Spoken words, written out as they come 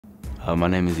My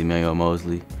name is Emmanuel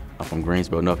Moseley. I'm from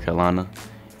Greensboro, North Carolina,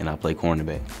 and I play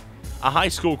cornerback. A high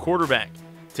school quarterback,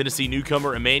 Tennessee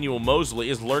newcomer Emmanuel Moseley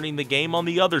is learning the game on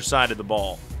the other side of the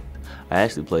ball. I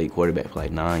actually played quarterback for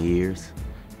like 9 years.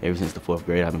 Ever since the 4th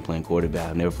grade, I've been playing quarterback.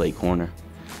 I've never played corner.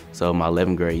 So my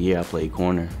 11th grade year, I played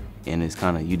corner, and it's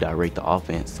kind of you direct the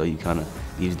offense, so you kind of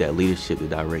use that leadership to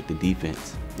direct the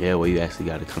defense. Yeah, well, you actually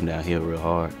got to come downhill real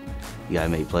hard. You got to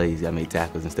make plays, you got to make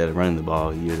tackles. Instead of running the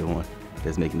ball, you're the one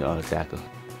that's making the other tackle.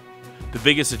 The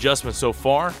biggest adjustment so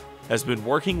far has been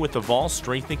working with the Vols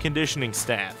strength and conditioning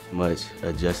staff. Much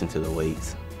adjusting to the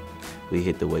weights. We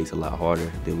hit the weights a lot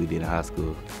harder than we did in high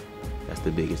school. That's the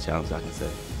biggest challenge, I can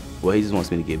say. Well, he just wants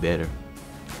me to get better.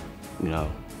 You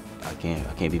know, I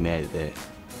can't be mad at that.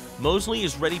 Moseley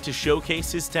is ready to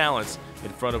showcase his talents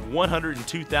in front of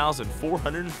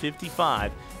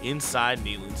 102,455 inside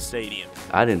Neyland Stadium.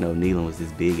 I didn't know Neyland was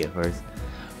this big at first,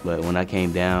 but when I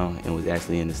came down and was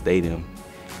actually in the stadium,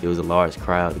 it was a large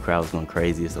crowd. The crowd was going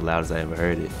crazy. It's the loudest I ever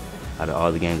heard it out of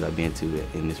all the games I've been to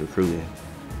in this recruiting.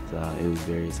 So it was a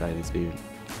very exciting experience.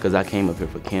 Because I came up here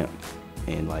for camp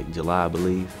in like July, I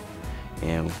believe,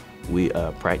 and we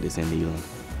practiced in Neyland,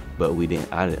 but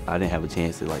I didn't have a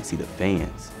chance to like see the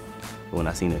fans. When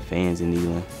I seen the fans in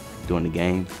Neyland during the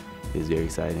game, it was very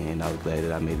exciting, and I was glad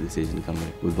that I made the decision to come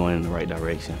here. We're going in the right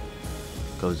direction.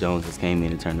 Coach Jones just came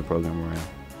in and turned the program around.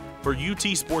 For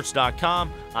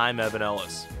UTSports.com, I'm Evan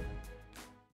Ellis.